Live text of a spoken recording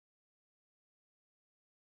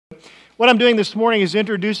What I'm doing this morning is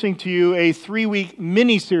introducing to you a 3-week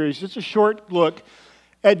mini-series, just a short look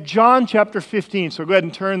at John chapter 15. So go ahead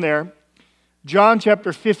and turn there. John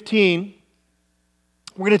chapter 15.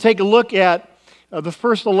 We're going to take a look at the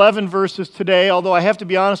first 11 verses today, although I have to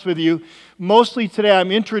be honest with you, mostly today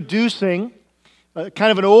I'm introducing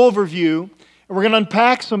kind of an overview, and we're going to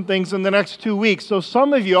unpack some things in the next 2 weeks. So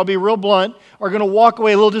some of you, I'll be real blunt, are going to walk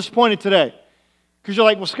away a little disappointed today. Because you're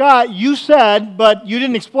like, well, Scott, you said, but you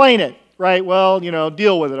didn't explain it, right? Well,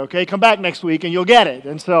 deal with it, okay? Come back next week and you'll get it.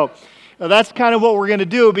 And so that's kind of what we're going to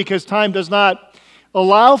do because time does not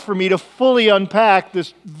allow for me to fully unpack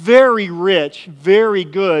this very rich, very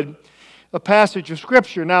good passage of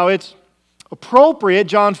Scripture. Now, it's appropriate,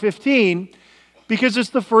 John 15, because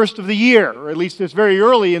it's the first of the year, or at least it's very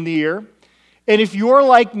early in the year. And if you're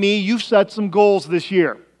like me, you've set some goals this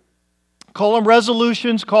year. Call them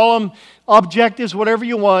resolutions, call them objectives, whatever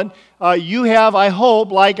you want. You have, I hope,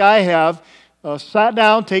 like I have, sat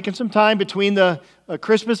down, taken some time between the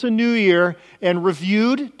Christmas and New Year and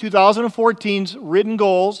reviewed 2014's written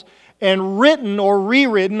goals and written or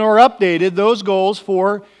rewritten or updated those goals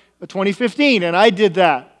for 2015. And I did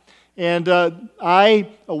that. And I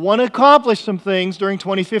want to accomplish some things during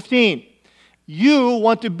 2015. You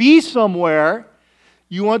want to be somewhere,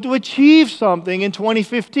 you want to achieve something in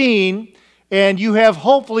 2015, and you have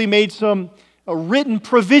hopefully made a written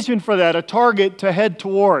provision for that, a target to head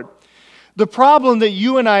toward. The problem that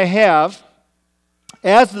you and I have,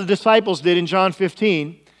 as the disciples did in John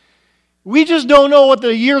 15, we just don't know what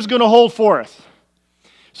the year's going to hold for us.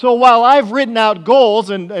 So while I've written out goals,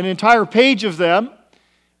 and an entire page of them,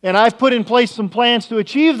 and I've put in place some plans to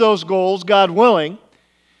achieve those goals, God willing,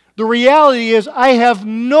 the reality is I have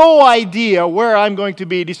no idea where I'm going to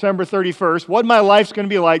be December 31st, what my life's going to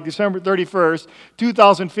be like December 31st,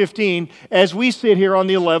 2015, as we sit here on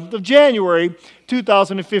the 11th of January,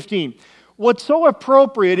 2015. What's so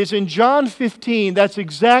appropriate is in John 15, that's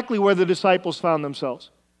exactly where the disciples found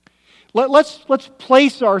themselves. Let's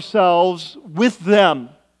place ourselves with them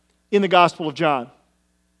in the Gospel of John.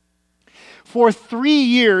 For 3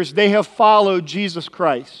 years, they have followed Jesus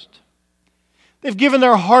Christ. They've given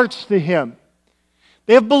their hearts to Him.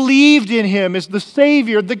 They have believed in Him as the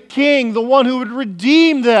Savior, the King, the one who would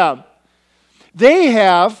redeem them. They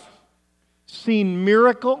have seen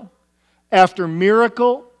miracle after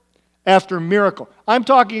miracle after miracle. I'm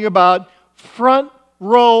talking about front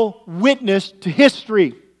row witness to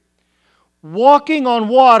history. Walking on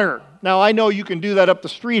water. Now, I know you can do that up the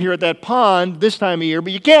street here at that pond this time of year,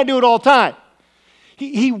 but you can't do it all the time.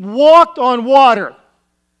 He walked on water.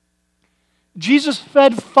 Jesus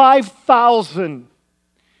fed 5,000.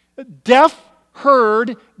 Deaf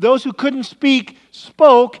heard, those who couldn't speak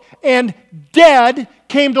spoke, and dead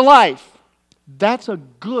came to life. That's a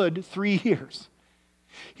good 3 years.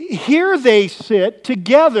 Here they sit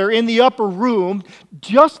together in the upper room,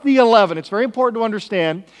 just the 11. It's very important to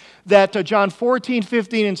understand that John 14,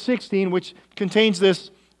 15, and 16, which contains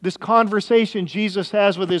this conversation Jesus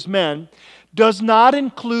has with His men, does not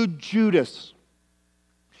include Judas.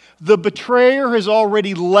 The betrayer has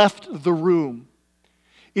already left the room.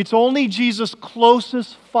 It's only Jesus'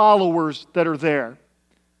 closest followers that are there.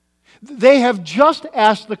 They have just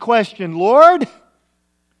asked the question, Lord,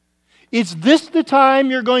 is this the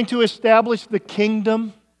time you're going to establish the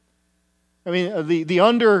kingdom? I mean, the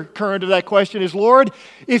undercurrent of that question is, Lord,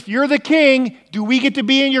 if you're the king, do we get to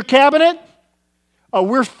be in your cabinet?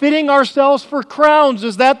 We're fitting ourselves for crowns.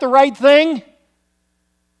 Is that the right thing?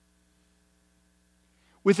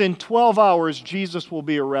 Within 12 hours, Jesus will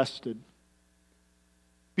be arrested.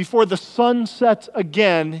 Before the sun sets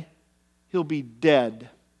again, He'll be dead.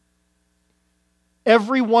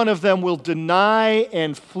 Every one of them will deny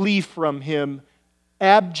and flee from Him,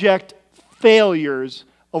 abject failures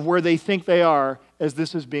of where they think they are, as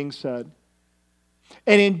this is being said.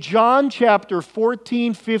 And in John chapter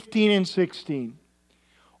 14, 15, and 16,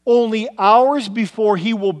 only hours before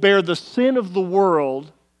He will bear the sin of the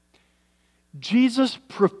world, Jesus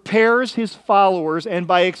prepares His followers, and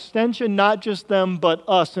by extension, not just them, but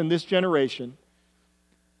us in this generation,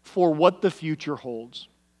 for what the future holds.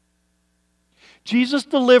 Jesus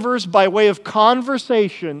delivers, by way of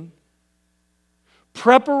conversation,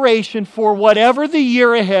 preparation for whatever the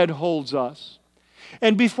year ahead holds us.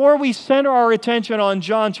 And before we center our attention on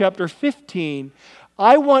John chapter 15,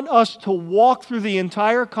 I want us to walk through the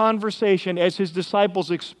entire conversation as His disciples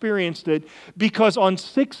experienced it, because on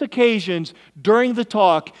 6 occasions during the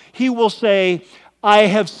talk, He will say, I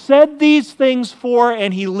have said these things for,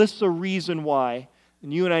 and He lists a reason why.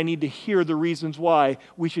 And you and I need to hear the reasons why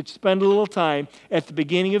we should spend a little time at the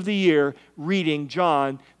beginning of the year reading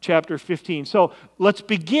John chapter 15. So let's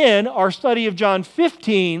begin our study of John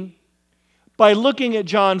 15 by looking at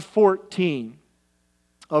John 14,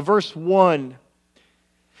 verse 1.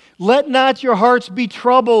 Let not your hearts be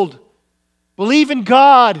troubled. Believe in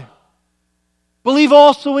God. Believe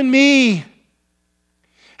also in me.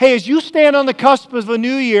 Hey, as you stand on the cusp of a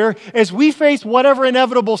new year, as we face whatever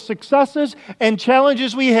inevitable successes and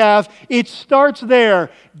challenges we have, it starts there.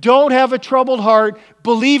 Don't have a troubled heart.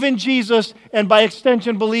 Believe in Jesus, and by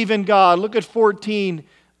extension, believe in God. Look at 14,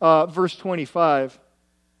 verse 25.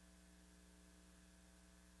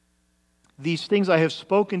 These things I have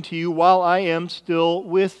spoken to you while I am still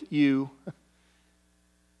with you.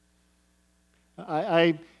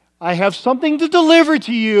 I have something to deliver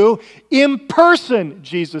to you in person,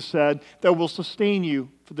 Jesus said, that will sustain you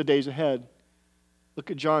for the days ahead.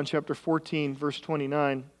 Look at John chapter 14, verse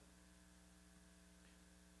 29.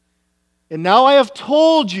 And now I have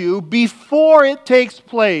told you before it takes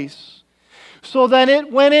place, so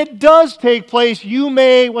that when it does take place, you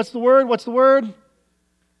may, what's the word?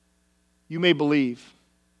 You may believe.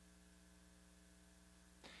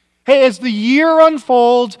 Hey, as the year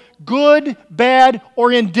unfolds, good, bad,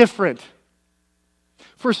 or indifferent,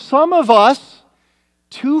 for some of us,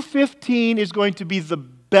 2015 is going to be the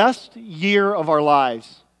best year of our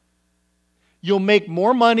lives. You'll make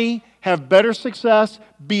more money, have better success,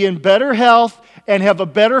 be in better health, and have a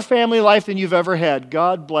better family life than you've ever had.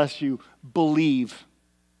 God bless you. Believe.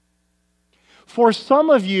 For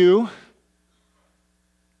some of you,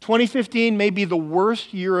 2015 may be the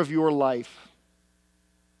worst year of your life.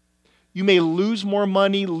 You may lose more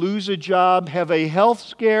money, lose a job, have a health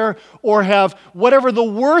scare, or have whatever the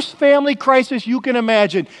worst family crisis you can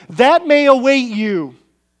imagine. That may await you.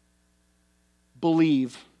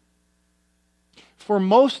 Believe. For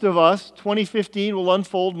most of us, 2015 will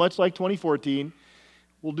unfold much like 2014.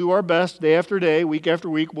 We'll do our best day after day, week after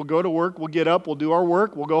week. We'll go to work, we'll get up, we'll do our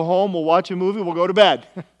work, we'll go home, we'll watch a movie, we'll go to bed.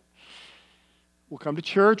 We'll come to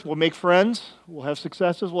church, we'll make friends, we'll have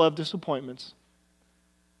successes, we'll have disappointments.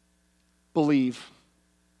 Believe.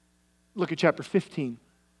 Look at chapter 15,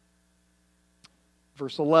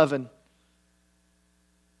 verse 11.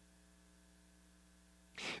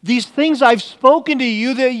 These things I've spoken to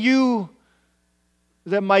you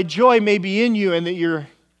that my joy may be in you and that your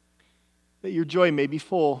joy may be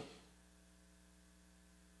full.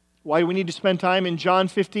 Why do we need to spend time in John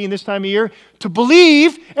 15 this time of year? To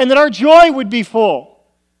believe and that our joy would be full.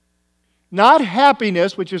 Not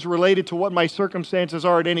happiness, which is related to what my circumstances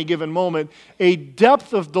are at any given moment, a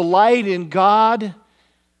depth of delight in God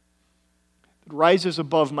that rises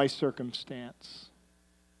above my circumstance.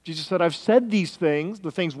 Jesus said, I've said these things, the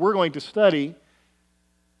things we're going to study,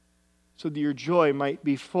 so that your joy might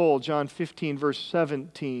be full. John 15, verse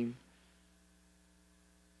 17.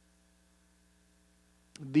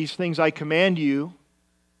 These things I command you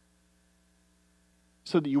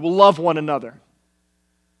so that you will love one another.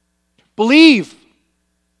 Believe.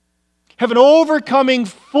 Have an overcoming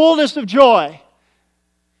fullness of joy.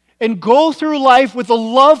 And go through life with a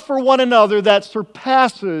love for one another that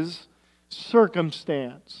surpasses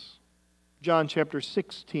circumstance. John chapter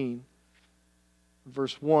 16,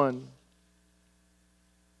 verse 1.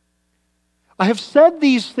 I have said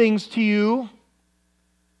these things to you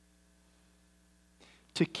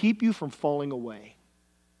to keep you from falling away.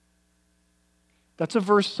 That's a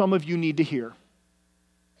verse some of you need to hear.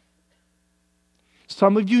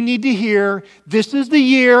 Some of you need to hear, this is the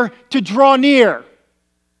year to draw near.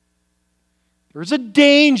 There's a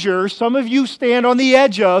danger some of you stand on the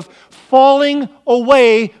edge of falling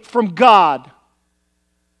away from God.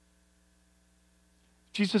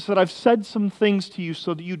 Jesus said, I've said some things to you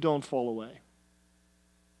so that you don't fall away.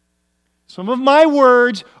 Some of my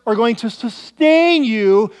words are going to sustain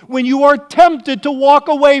you when you are tempted to walk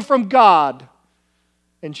away from God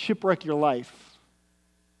and shipwreck your life.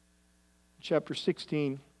 Chapter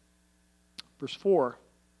 16, verse 4.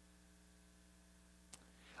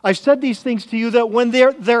 I've said these things to you that when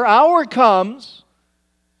their hour comes,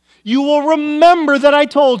 you will remember that I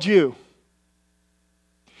told you.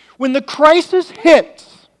 When the crisis hits,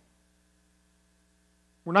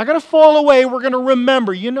 we're not going to fall away, we're going to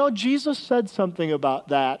remember. You know, Jesus said something about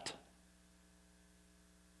that.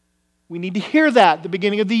 We need to hear that at the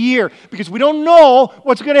beginning of the year because we don't know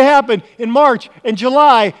what's going to happen in March and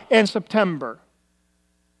July and September.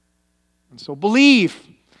 And so believe,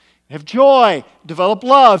 have joy, develop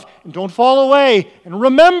love, and don't fall away. And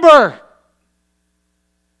remember.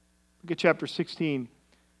 Look at chapter 16,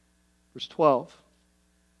 verse 12.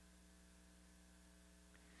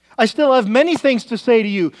 I still have many things to say to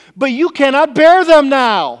you, but you cannot bear them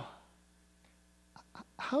now.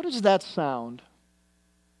 How does that sound?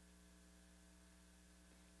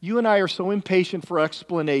 You and I are so impatient for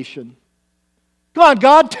explanation. Come on,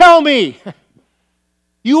 God, tell me.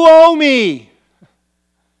 You owe me.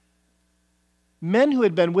 Men who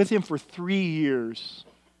had been with him for 3 years.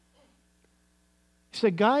 He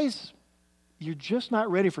said, guys, you're just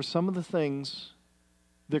not ready for some of the things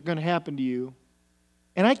that are going to happen to you.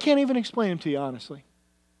 And I can't even explain them to you, honestly.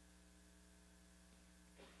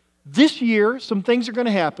 This year, some things are going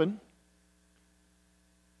to happen.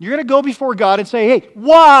 You're going to go before God and say, hey,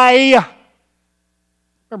 why?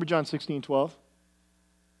 Remember John 16:12?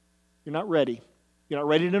 You're not ready. You're not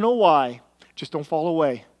ready to know why. Just don't fall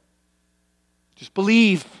away. Just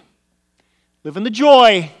believe. Live in the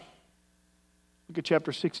joy. Look at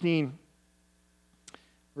chapter 16,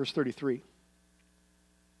 verse 33.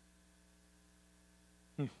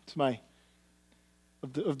 It's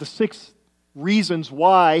of the 6 reasons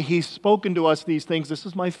why he's spoken to us these things, this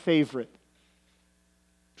is my favorite.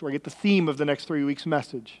 It's where I get the theme of the next 3 weeks'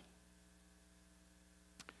 message.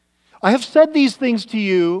 I have said these things to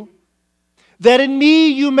you, that in me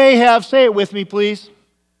you may have, say it with me, please.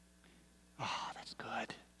 Oh, that's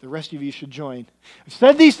good. The rest of you should join. I've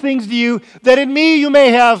said these things to you, that in me you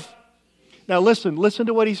may have. Now listen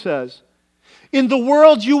to what he says. In the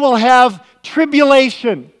world you will have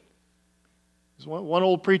tribulation. As one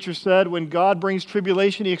old preacher said, when God brings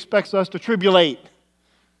tribulation, he expects us to tribulate.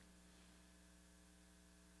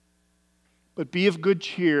 But be of good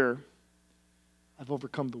cheer. I've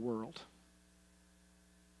overcome the world.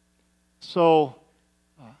 So,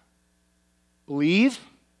 believe,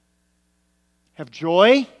 have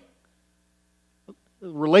joy, a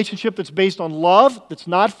relationship that's based on love, that's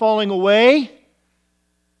not falling away.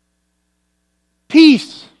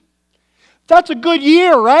 Peace. That's a good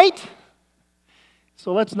year, right?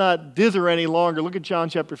 So let's not dither any longer. Look at John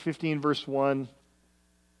chapter 15, verse 1.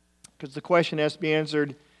 Because the question has to be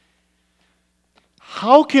answered,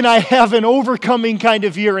 how can I have an overcoming kind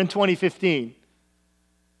of year in 2015?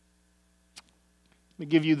 Let me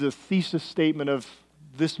give you the thesis statement of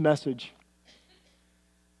this message.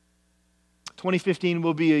 2015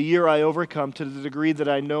 will be a year I overcome to the degree that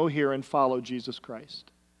I know, hear, and follow Jesus Christ.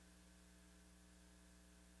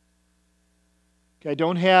 Okay, I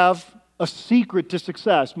don't have a secret to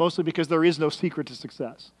success, mostly because there is no secret to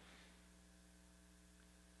success.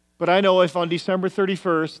 But I know if on December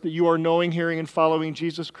 31st that you are knowing, hearing, and following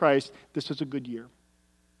Jesus Christ, this is a good year.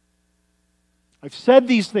 I've said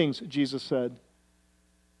these things, Jesus said,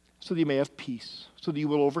 so that you may have peace, so that you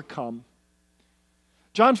will overcome.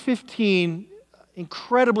 John 15,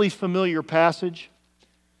 incredibly familiar passage.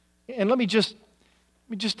 And let me just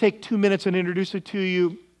take 2 minutes and introduce it to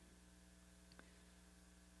you.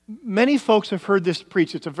 Many folks have heard this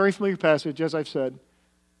preached. It's a very familiar passage, as I've said,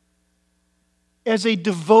 as a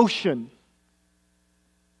devotion.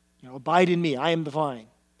 Abide in me, I am the vine.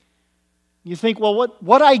 You think, well,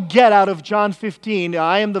 what I get out of John 15,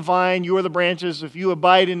 I am the vine, you are the branches, if you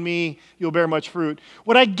abide in me, you'll bear much fruit.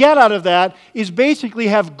 What I get out of that is basically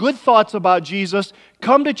have good thoughts about Jesus,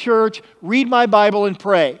 come to church, read my Bible, and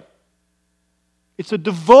pray. It's a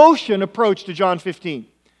devotion approach to John 15.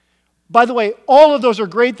 By the way, all of those are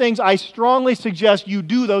great things. I strongly suggest you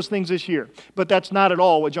do those things this year. But that's not at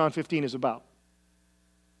all what John 15 is about.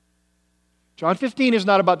 John 15 is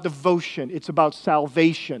not about devotion. It's about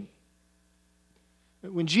salvation.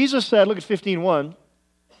 When Jesus said, look at 15:1,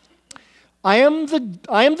 I am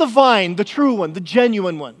the vine, the true one, the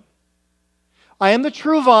genuine one. I am the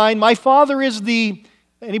true vine. My Father is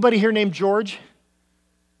anybody here named George?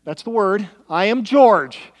 That's the word. I am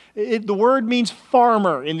George. The word means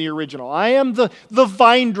farmer in the original. I am the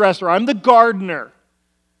vine dresser. I'm the gardener.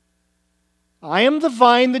 I am the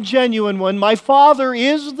vine, the genuine one. My Father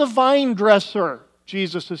is the vine dresser,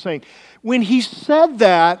 Jesus is saying. When he said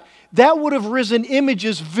that would have risen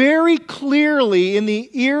images very clearly in the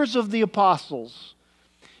ears of the apostles.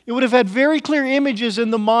 It would have had very clear images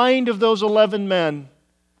in the mind of those 11 men.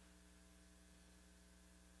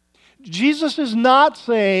 Jesus is not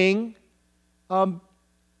saying,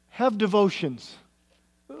 have devotions.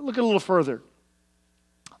 Look a little further.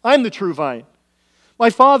 I'm the true vine. My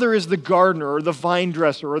Father is the gardener or the vine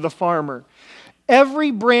dresser or the farmer.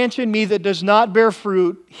 Every branch in me that does not bear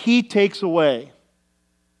fruit, he takes away.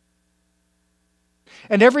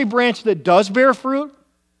 And every branch that does bear fruit,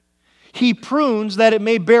 he prunes that it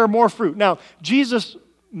may bear more fruit. Now, Jesus,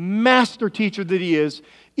 master teacher that he is,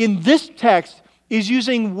 in this text is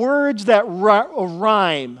using words that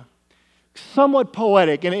rhyme, somewhat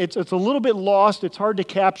poetic. And it's a little bit lost. It's hard to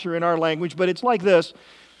capture in our language, but it's like this.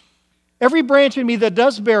 Every branch in me that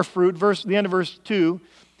does bear fruit, the end of verse 2,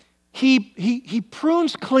 he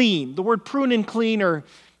prunes clean. The word prune and clean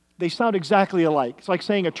they sound exactly alike. It's like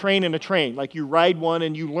saying a train and a train, like you ride one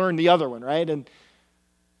and you learn the other one, right? And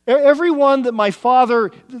every one that my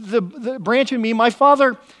Father, the branch in me, my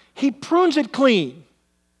Father, He prunes it clean.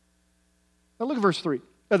 Now look at verse 3,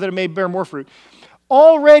 that it may bear more fruit.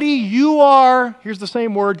 Already you are, here's the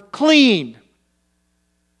same word, clean.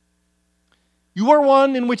 You are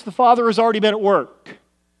one in which the Father has already been at work.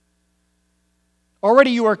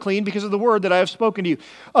 Already you are clean because of the word that I have spoken to you.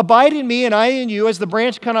 Abide in me and I in you, as the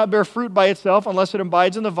branch cannot bear fruit by itself unless it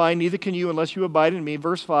abides in the vine, neither can you unless you abide in me.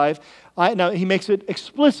 Verse 5, now he makes it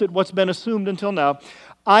explicit what's been assumed until now.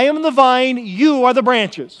 I am the vine, you are the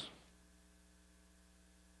branches.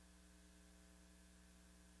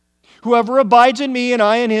 Whoever abides in me and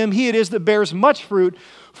I in him, he it is that bears much fruit.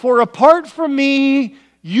 For apart from me,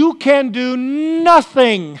 you can do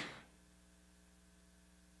nothing.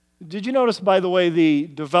 Did you notice, by the way, the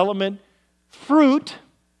development? Fruit,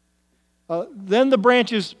 then the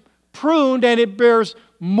branch is pruned and it bears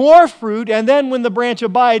more fruit, and then when the branch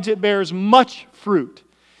abides, it bears much fruit.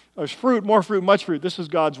 There's fruit, more fruit, much fruit. This is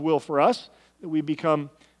God's will for us, that we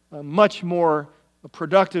become much more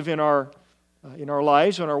productive in our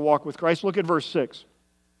lives, in our walk with Christ. Look at verse 6.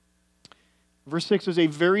 Verse 6 is a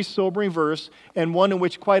very sobering verse, and one in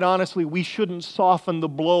which, quite honestly, we shouldn't soften the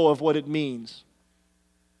blow of what it means.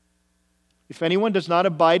 If anyone does not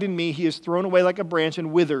abide in me, he is thrown away like a branch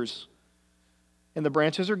and withers. And the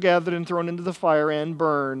branches are gathered and thrown into the fire and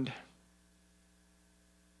burned.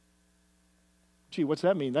 Gee, what's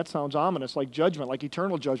that mean? That sounds ominous, like judgment, like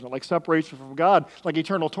eternal judgment, like separation from God, like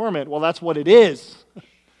eternal torment. Well, that's what it is.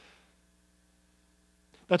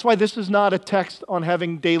 That's why this is not a text on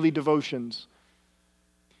having daily devotions.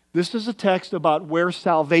 This is a text about where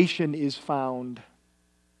salvation is found.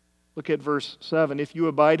 Look at verse 7. If you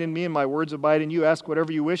abide in me and my words abide in you, ask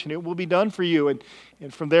whatever you wish and it will be done for you. And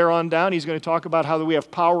from there on down, he's going to talk about how we have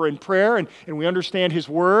power in prayer and we understand his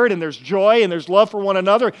word and there's joy and there's love for one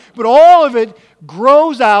another. But all of it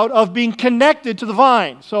grows out of being connected to the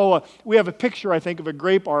vine. So we have a picture, I think, of a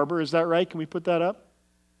grape arbor. Is that right? Can we put that up?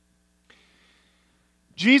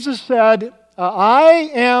 Jesus said, I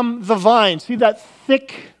am the vine. See that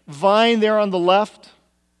thick vine there on the left?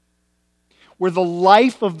 Where the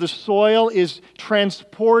life of the soil is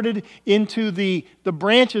transported into the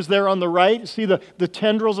branches there on the right. See the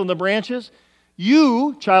tendrils on the branches?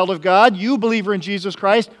 You, child of God, you believer in Jesus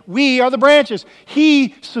Christ, we are the branches.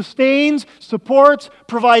 He sustains, supports,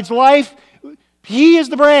 provides life. He is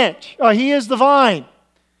the branch. He is the vine.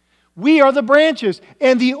 We are the branches.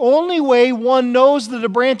 And the only way one knows that a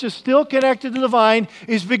branch is still connected to the vine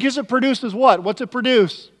is because it produces what? What's it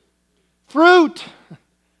produce? Fruit.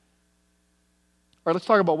 All right, let's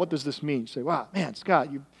talk about what does this mean. You say, wow, man, Scott,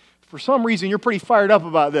 for some reason you're pretty fired up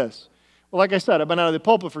about this. Well, like I said, I've been out of the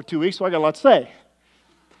pulpit for 2 weeks, so I got a lot to say.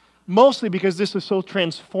 Mostly because this is so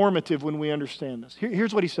transformative when we understand this.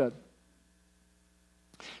 Here's what he said.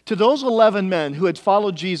 To those 11 men who had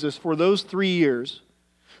followed Jesus for those 3 years,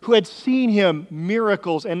 who had seen him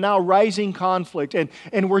miracles and now rising conflict,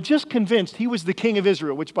 and were just convinced he was the king of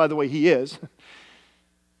Israel, which, by the way, he is.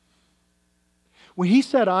 When he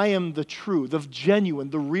said, I am the true, the genuine,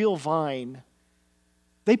 the real vine,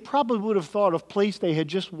 they probably would have thought of a place they had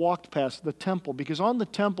just walked past, the temple, because on the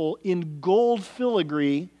temple, in gold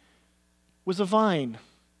filigree, was a vine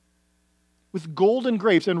with golden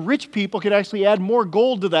grapes. And rich people could actually add more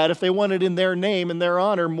gold to that if they wanted in their name, in their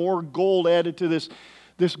honor, more gold added to this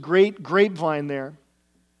great grapevine there.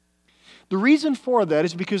 The reason for that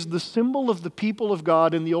is because the symbol of the people of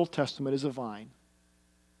God in the Old Testament is a vine.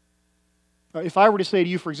 If I were to say to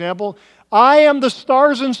you, for example, I am the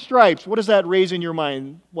stars and stripes, what does that raise in your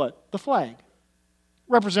mind? What? The flag.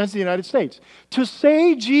 Represents the United States. To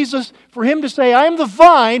say Jesus, for him to say, I am the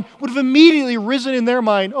vine, would have immediately risen in their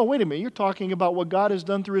mind, oh, wait a minute, you're talking about what God has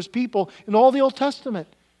done through his people in all the Old Testament.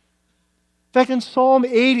 In fact, in Psalm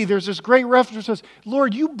 80, there's this great reference that says,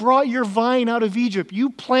 Lord, you brought your vine out of Egypt. You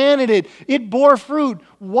planted it. It bore fruit.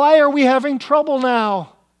 Why are we having trouble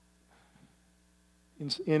now?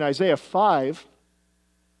 In Isaiah 5,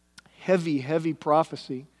 heavy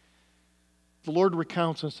prophecy, the Lord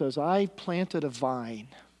recounts and says, I planted a vine,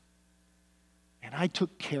 and I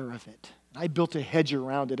took care of it. I built a hedge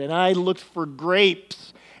around it, and I looked for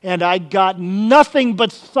grapes, and I got nothing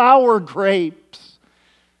but sour grapes.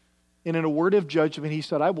 And in a word of judgment, he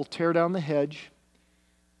said, I will tear down the hedge.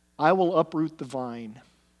 I will uproot the vine.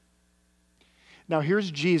 Now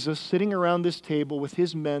here's Jesus sitting around this table with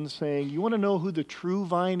his men saying, you want to know who the true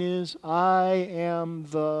vine is? I am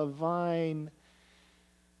the vine.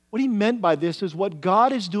 What he meant by this is what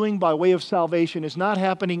God is doing by way of salvation is not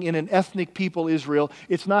happening in an ethnic people, Israel.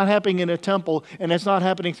 It's not happening in a temple, and it's not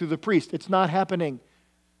happening through the priest. It's not happening.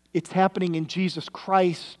 It's happening in Jesus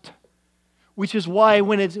Christ. Which is why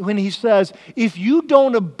when he says, if you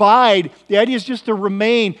don't abide, the idea is just to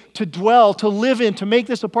remain, to dwell, to live in, to make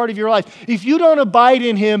this a part of your life. If you don't abide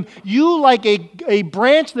in him, you, like a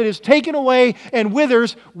branch that is taken away and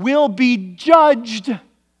withers, will be judged.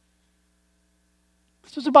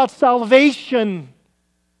 This is about salvation.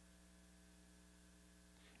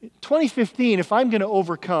 In 2015, if I'm going to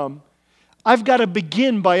overcome, I've got to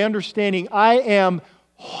begin by understanding I am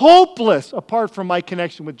hopeless apart from my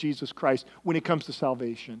connection with Jesus Christ when it comes to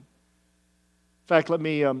salvation. In fact, let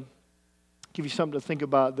me give you something to think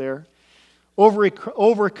about there.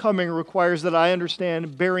 Overcoming requires that I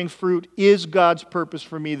understand bearing fruit is God's purpose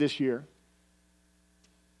for me this year.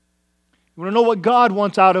 You want to know what God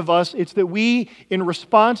wants out of us? It's that we, in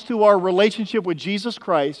response to our relationship with Jesus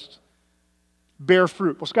Christ, bear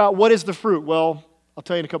fruit. Well, Scott, what is the fruit? Well, I'll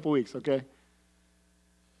tell you in a couple weeks, okay?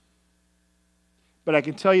 But I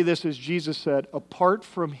can tell you this, as Jesus said, apart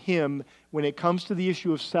from him, when it comes to the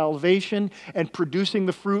issue of salvation and producing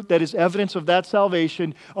the fruit that is evidence of that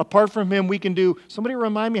salvation, apart from him we can do, somebody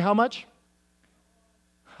remind me how much?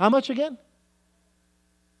 How much again?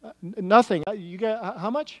 Nothing. You got, how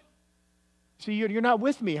much? See, you're not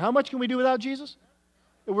with me. How much can we do without Jesus?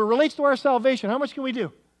 It relates to our salvation. How much can we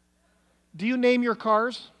do? Do you name your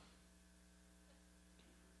cars?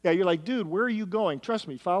 Yeah, you're like, dude, where are you going? Trust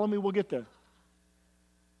me, follow me, we'll get there.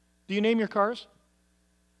 Do you name your cars?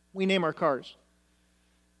 We name our cars.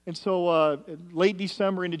 And so late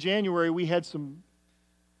December into January, we had some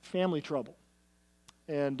family trouble.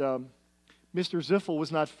 And Mr. Ziffel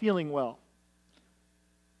was not feeling well.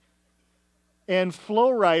 And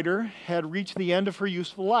Flo Rider had reached the end of her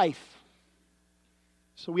useful life.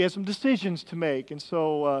 So we had some decisions to make. And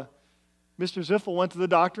so Mr. Ziffel went to the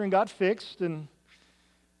doctor and got fixed, and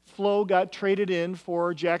Flo got traded in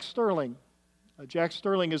for Jack Sterling. Jack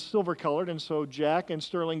Sterling is silver-colored, and so Jack and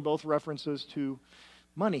Sterling both references to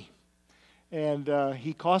money. And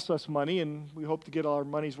he costs us money, and we hope to get all our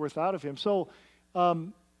money's worth out of him. So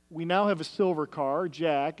we now have a silver car,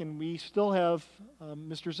 Jack, and we still have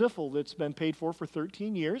Mr. Ziffel that's been paid for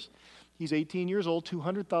 13 years. He's 18 years old,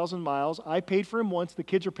 200,000 miles. I paid for him once. The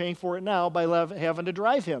kids are paying for it now by having to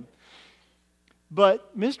drive him.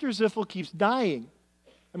 But Mr. Ziffel keeps dying.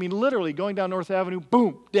 I mean, literally going down North Avenue,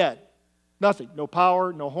 boom, dead. Nothing. No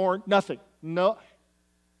power, no horn, nothing. No,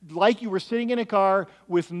 like you were sitting in a car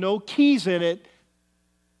with no keys in it.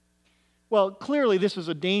 Well, clearly this is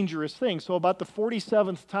a dangerous thing. So about the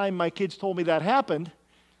 47th time my kids told me that happened,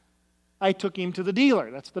 I took him to the dealer.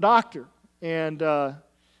 That's the doctor. And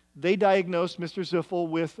they diagnosed Mr. Ziffel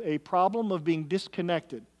with a problem of being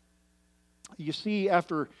disconnected. You see,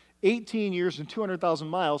 after 18 years and 200,000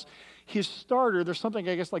 miles, his starter, there's something,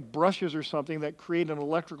 I guess, like brushes or something that create an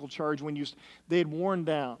electrical charge when they had worn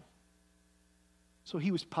down. So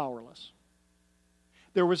he was powerless.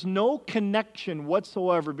 There was no connection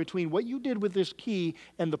whatsoever between what you did with this key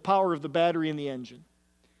and the power of the battery in the engine.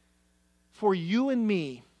 For you and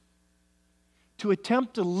me to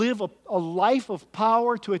attempt to live a life of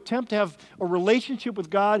power, to attempt to have a relationship with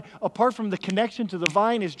God apart from the connection to the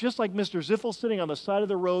vine is just like Mr. Ziffel sitting on the side of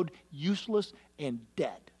the road, useless and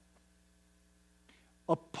dead.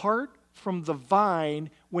 Apart from the vine,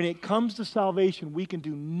 when it comes to salvation, we can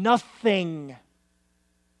do nothing.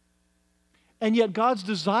 And yet God's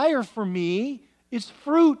desire for me is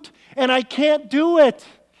fruit, and I can't do it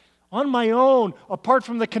on my own apart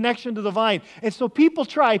from the connection to the vine. And so people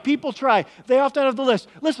try. They often have the list.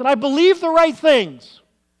 Listen, I believe the right things.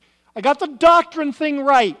 I got the doctrine thing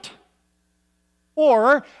right.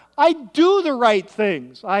 Or I do the right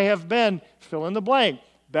things. I have been, fill in the blank,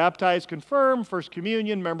 baptized, confirmed, first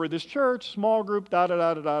communion, member of this church, small group,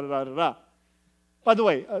 da-da-da-da-da-da-da-da. By the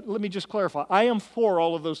way, let me just clarify. I am for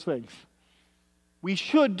all of those things. We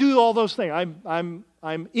should do all those things.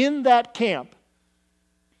 I'm in that camp.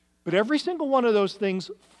 But every single one of those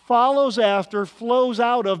things follows after, flows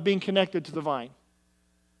out of being connected to the vine.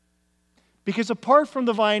 Because apart from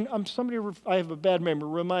the vine, I have a bad memory,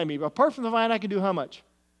 remind me, but apart from the vine, I can do how much?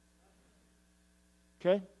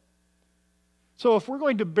 Okay? So if we're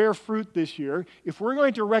going to bear fruit this year, if we're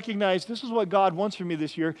going to recognize this is what God wants from me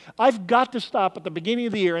this year, I've got to stop at the beginning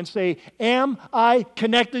of the year and say, am I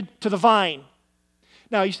connected to the vine?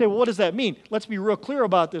 Now, you say, well, what does that mean? Let's be real clear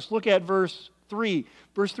about this. Look at verse 3.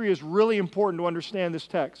 Verse 3 is really important to understand this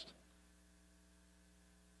text.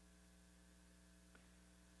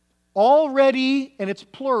 Already, and it's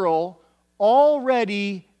plural,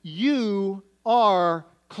 already you are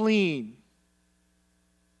clean.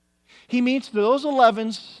 He means to those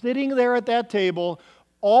 11 sitting there at that table,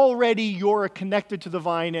 already you're connected to the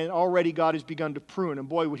vine and already God has begun to prune. And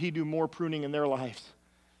boy, would he do more pruning in their lives.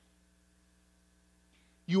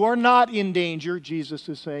 You are not in danger, Jesus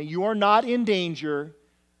is saying. You are not in danger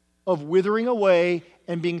of withering away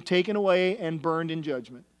and being taken away and burned in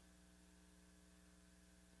judgment.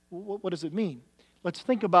 What does it mean? Let's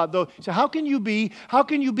think about those. So how can you be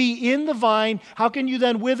in the vine? How can you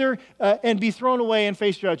then wither and be thrown away and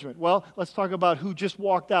face judgment? Well, let's talk about who just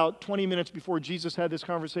walked out 20 minutes before Jesus had this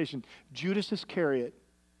conversation. Judas Iscariot,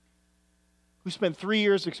 who spent 3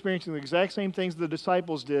 years experiencing the exact same things the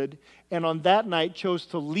disciples did, and on that night chose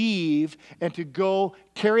to leave and to go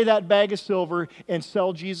carry that bag of silver and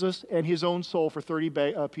sell Jesus and his own soul for 30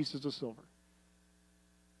 pieces of silver.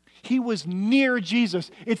 He was near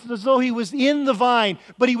Jesus. It's as though he was in the vine,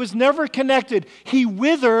 but he was never connected. He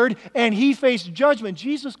withered and he faced judgment.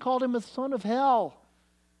 Jesus called him the son of hell,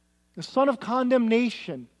 the son of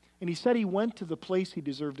condemnation. And he said he went to the place he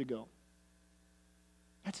deserved to go.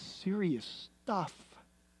 That's serious stuff.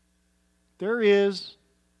 There is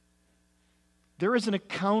an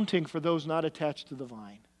accounting for those not attached to the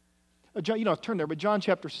vine. Turn there, but John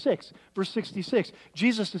chapter 6, verse 66.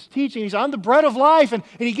 Jesus is teaching. He's on the bread of life, and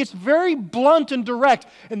he gets very blunt and direct.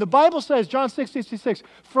 And the Bible says, John 6:66,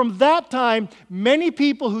 from that time, many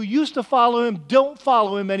people who used to follow him don't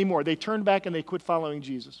follow him anymore. They turned back and they quit following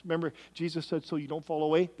Jesus. Remember, Jesus said, so you don't fall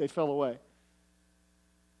away? They fell away.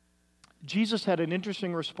 Jesus had an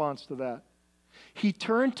interesting response to that. He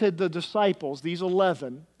turned to the disciples, these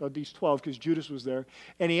 11, or these 12, because Judas was there,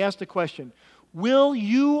 and he asked a question. Will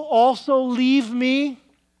you also leave me?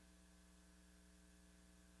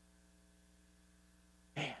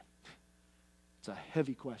 Man, it's a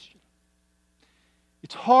heavy question.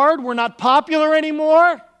 It's hard. We're not popular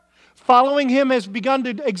anymore. Following him has begun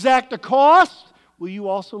to exact a cost. Will you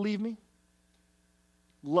also leave me?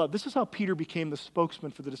 Love. This is how Peter became the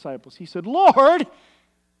spokesman for the disciples. He said, Lord,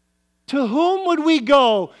 to whom would we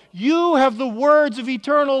go? You have the words of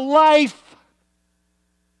eternal life.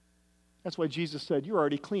 That's why Jesus said, you're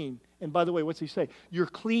already clean. And by the way, what's he say? You're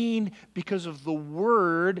clean because of the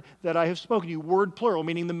word that I have spoken to you. Word plural,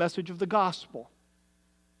 meaning the message of the gospel.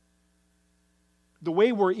 The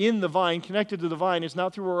way we're in the vine, connected to the vine, is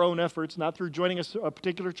not through our own efforts, not through joining a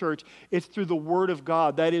particular church. It's through the word of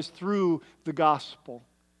God. That is through the gospel.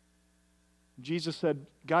 Jesus said,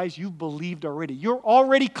 guys, you've believed already. You're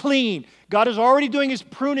already clean. God is already doing his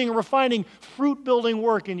pruning and refining, fruit-building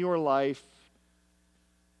work in your life.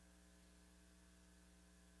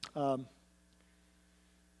 All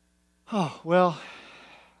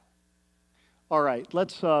right.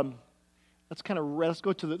 Let's go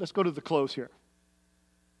to the close here.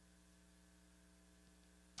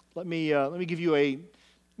 Let me give you a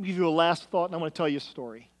last thought, and I want to tell you a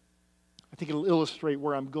story. I think it'll illustrate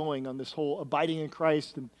where I'm going on this whole abiding in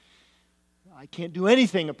Christ, and I can't do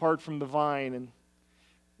anything apart from the vine. And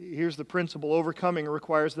here's the principle: overcoming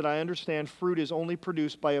requires that I understand fruit is only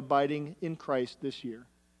produced by abiding in Christ this year.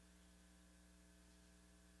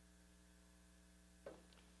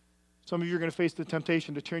 Some of you are going to face the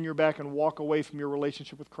temptation to turn your back and walk away from your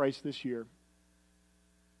relationship with Christ this year.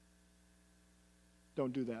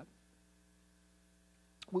 Don't do that.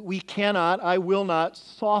 I will not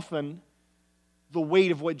soften the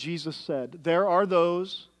weight of what Jesus said. There are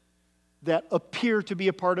those that appear to be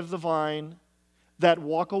a part of the vine that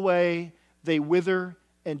walk away, they wither,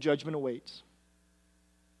 and judgment awaits.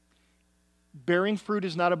 Bearing fruit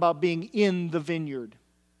is not about being in the vineyard.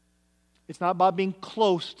 It's not about being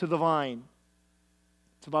close to the vine.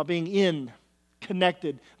 It's about being in,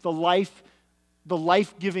 connected, the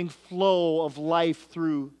life-giving flow of life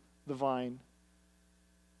through the vine.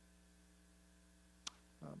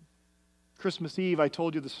 Christmas Eve, I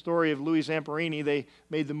told you the story of Louis Zamperini. They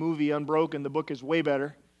made the movie Unbroken. The book is way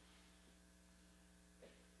better.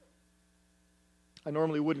 I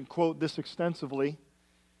normally wouldn't quote this extensively,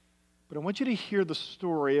 but I want you to hear the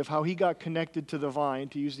story of how he got connected to the vine,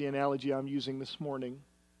 to use the analogy I'm using this morning.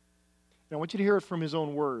 And I want you to hear it from his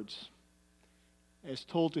own words, as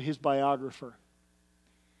told to his biographer.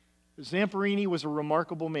 Zamperini was a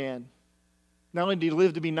remarkable man. Not only did he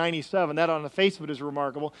live to be 97, that on the face of it is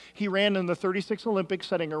remarkable. He ran in the 36 Olympics,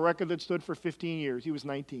 setting a record that stood for 15 years. He was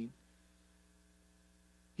 19.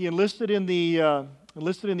 He enlisted in the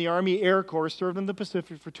Army Air Corps, served in the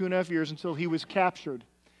Pacific for 2.5 years until he was captured.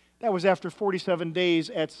 That was after 47 days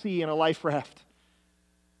at sea in a life raft.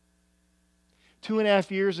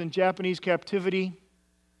 2.5 years in Japanese captivity.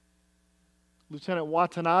 Lieutenant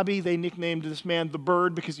Watanabe, they nicknamed this man the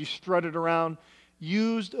Bird because he strutted around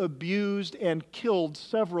used, abused, and killed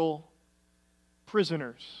several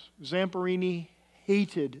prisoners. Zamperini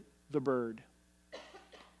hated the bird.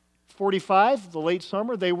 45, the late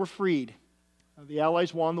summer, they were freed. The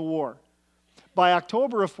Allies won the war. By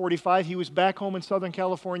October of 45, he was back home in Southern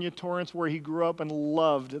California, Torrance, where he grew up and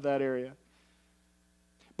loved that area.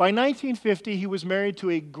 By 1950, he was married to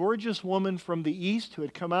a gorgeous woman from the East who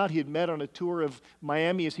had come out. He had met on a tour of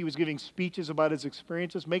Miami as he was giving speeches about his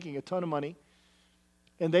experiences, making a ton of money.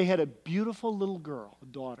 And they had a beautiful little girl, a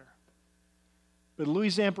daughter. But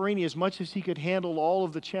Louis Zamperini, as much as he could handle all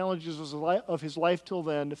of the challenges of his life till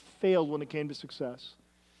then, failed when it came to success.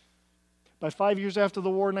 By 5 years after the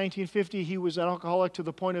war, 1950, he was an alcoholic to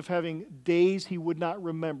the point of having days he would not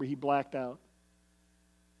remember. He blacked out.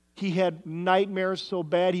 He had nightmares so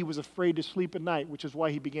bad he was afraid to sleep at night, which is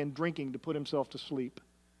why he began drinking to put himself to sleep.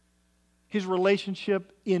 His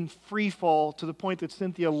relationship in free fall to the point that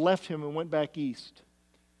Cynthia left him and went back east.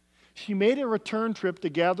 She made a return trip to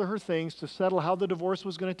gather her things to settle how the divorce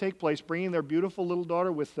was going to take place, bringing their beautiful little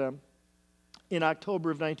daughter with them in October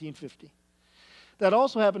of 1950. That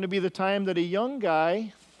also happened to be the time that a young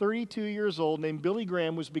guy, 32 years old, named Billy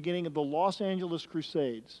Graham, was beginning the Los Angeles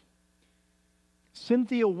Crusades.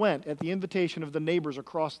 Cynthia went at the invitation of the neighbors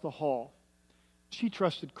across the hall. She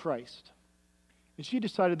trusted Christ. And she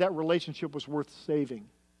decided that relationship was worth saving.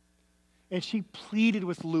 And she pleaded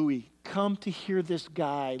with Louis, come to hear this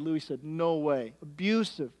guy. Louis said, no way.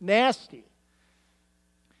 Abusive, nasty.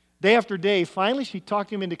 Day after day, finally she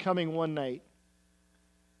talked him into coming one night.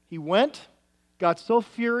 He went. Got so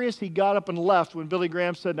furious he got up and left when Billy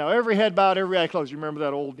Graham said, now every head bowed, every eye closed. You remember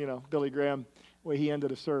that old, Billy Graham, way he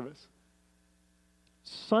ended a service.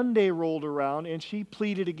 Sunday rolled around and she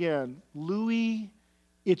pleaded again, Louis,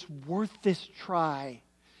 it's worth this try.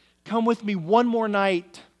 Come with me one more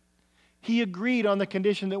night. He agreed on the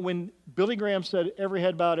condition that when Billy Graham said every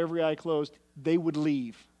head bowed, every eye closed, they would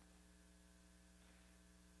leave.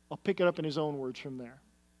 I'll pick it up in his own words from there.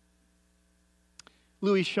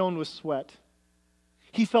 Louis shone with sweat.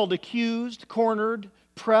 He felt accused, cornered,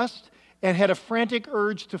 pressed, and had a frantic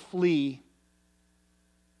urge to flee.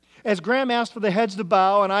 As Graham asked for the heads to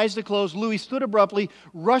bow and eyes to close, Louis stood abruptly,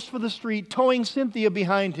 rushed for the street, towing Cynthia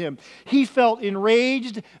behind him. He felt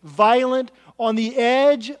enraged, violent, on the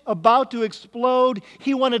edge, about to explode.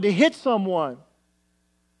 He wanted to hit someone.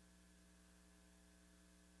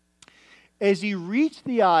 As he reached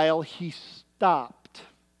the aisle, he stopped.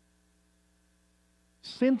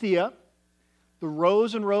 Cynthia, the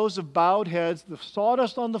rows and rows of bowed heads, the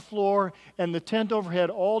sawdust on the floor, and the tent overhead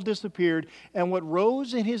all disappeared. And what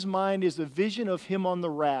rose in his mind is a vision of him on the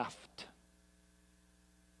raft.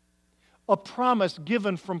 A promise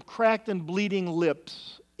given from cracked and bleeding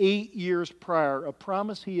lips 8 years prior. A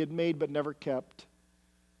promise he had made but never kept.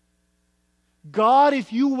 God,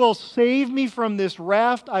 if you will save me from this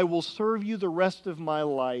raft, I will serve you the rest of my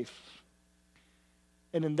life.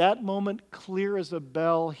 And in that moment, clear as a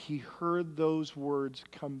bell, he heard those words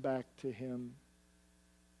come back to him.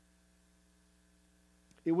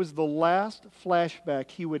 It was the last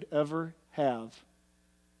flashback he would ever have.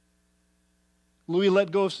 Louis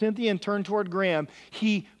let go of Cynthia and turned toward Graham.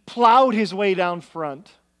 He plowed his way down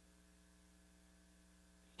front.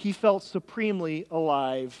 He felt supremely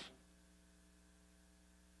alive.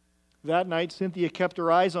 That night, Cynthia kept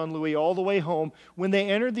her eyes on Louis all the way home. When they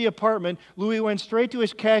entered the apartment, Louis went straight to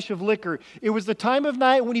his cache of liquor. It was the time of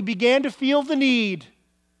night when he began to feel the need.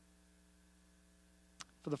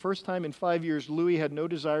 For the first time in 5 years, Louis had no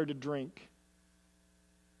desire to drink.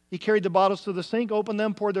 He carried the bottles to the sink, opened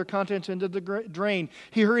them, poured their contents into the drain.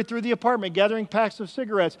 He hurried through the apartment, gathering packs of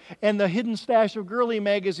cigarettes and the hidden stash of girly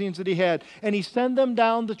magazines that he had, and he sent them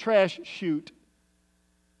down the trash chute.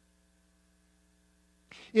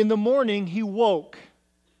 In the morning, he woke,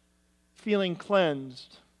 feeling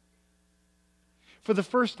cleansed. For the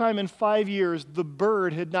first time in 5 years, the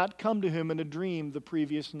bird had not come to him in a dream the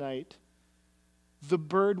previous night. The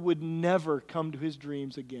bird would never come to his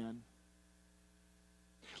dreams again.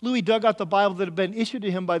 Louis dug out the Bible that had been issued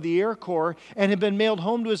to him by the Air Corps and had been mailed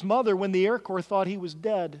home to his mother when the Air Corps thought he was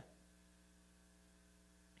dead.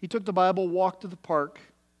 He took the Bible, walked to the park.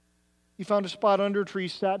 He found a spot under a tree,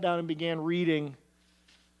 sat down, and began reading.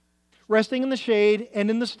 Resting in the shade and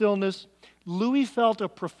in the stillness, Louis felt a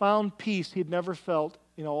profound peace he'd never felt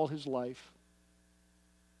in all his life.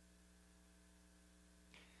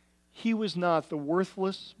 He was not the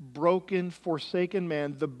worthless, broken, forsaken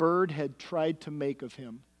man the bird had tried to make of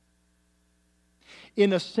him.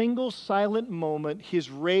 In a single silent moment, his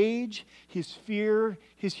rage, his fear,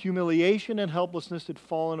 his humiliation and helplessness had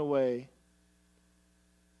fallen away.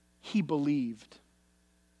 He believed.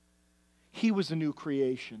 He was a new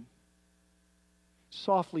creation.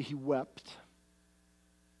 Softly he wept.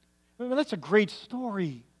 I mean, that's a great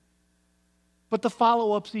story. But the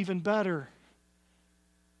follow-up's even better.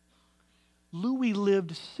 Louis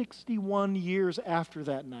lived 61 years after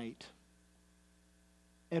that night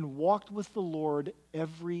and walked with the Lord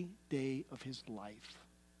every day of his life.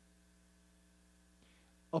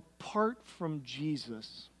 Apart from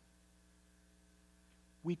Jesus,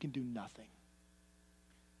 we can do nothing.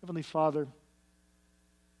 Heavenly Father,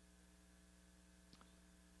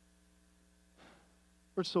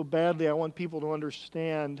 Lord, so badly I want people to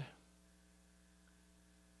understand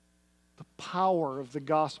the power of the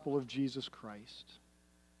gospel of Jesus Christ.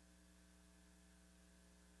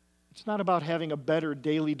 It's not about having a better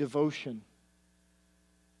daily devotion.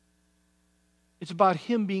 It's about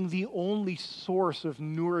Him being the only source of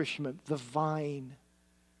nourishment, the vine.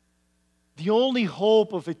 The only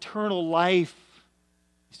hope of eternal life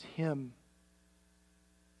is Him.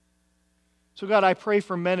 So God, I pray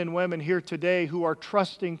for men and women here today who are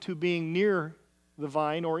trusting to being near the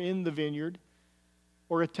vine or in the vineyard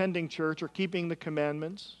or attending church or keeping the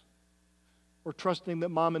commandments or trusting that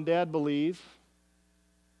mom and dad believe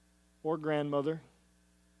or grandmother.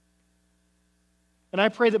 And I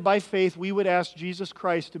pray that by faith we would ask Jesus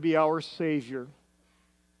Christ to be our Savior.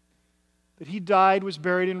 That He died, was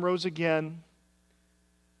buried, and rose again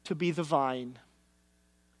to be the vine,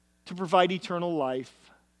 to provide eternal life.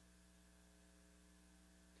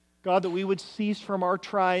 God, that we would cease from our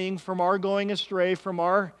trying, from our going astray, from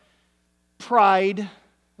our pride,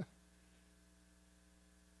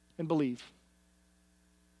 and believe.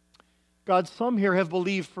 God, some here have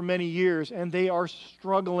believed for many years, and they are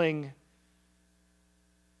struggling.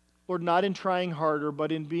 Lord, not in trying harder,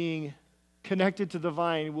 but in being connected to the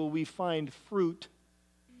vine will we find fruit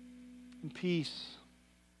and peace.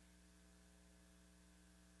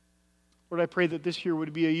 Lord, I pray that this year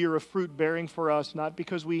would be a year of fruit bearing for us, not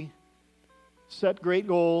because we set great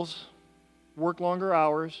goals, work longer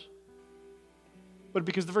hours, but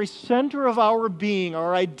because the very center of our being,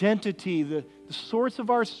 our identity, the source of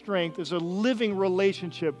our strength is a living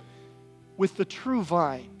relationship with the true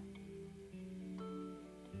vine.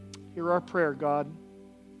 Hear our prayer, God.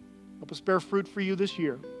 Help us bear fruit for you this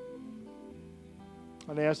year.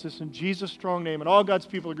 And I ask this in Jesus' strong name. And all God's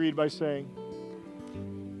people agreed by saying,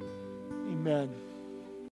 Amen.